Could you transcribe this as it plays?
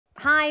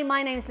Hi,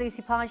 my name's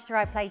Lucy Pargeter.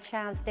 I play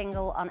Chance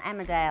Dingle on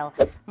Emmerdale.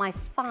 My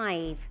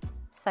 5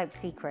 soap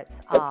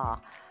secrets are: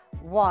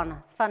 1,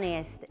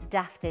 funniest,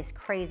 daftest,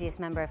 craziest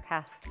member of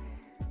cast,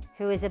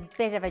 who is a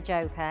bit of a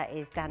joker,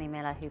 is Danny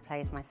Miller, who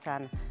plays my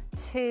son.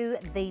 2,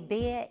 the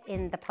beer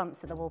in the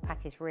pumps at the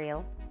Woolpack is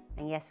real.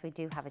 And yes, we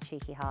do have a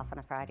cheeky half on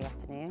a Friday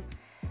afternoon.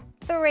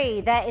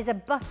 3, there is a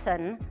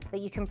button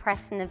that you can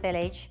press in the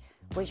village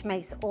which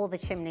makes all the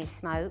chimneys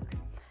smoke.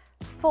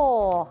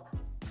 4,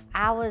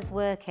 hours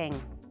working.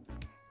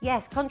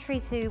 Yes,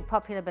 contrary to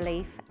popular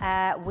belief,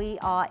 we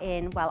are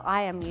in, well,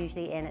 I am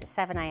usually in at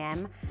 7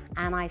 AM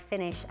and I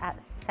finish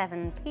at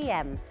 7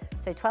 PM.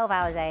 So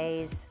 12-hour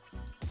days,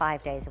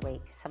 5 days a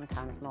week,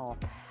 sometimes more.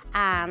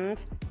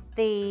 And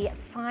the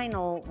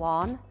final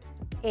one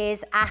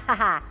is,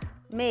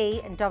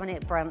 me and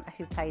Dominic Brunt,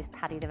 who plays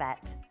Paddy the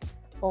vet,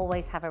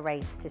 always have a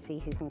race to see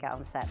who can get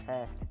on set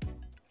first.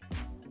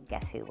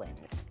 Guess who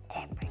wins?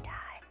 Every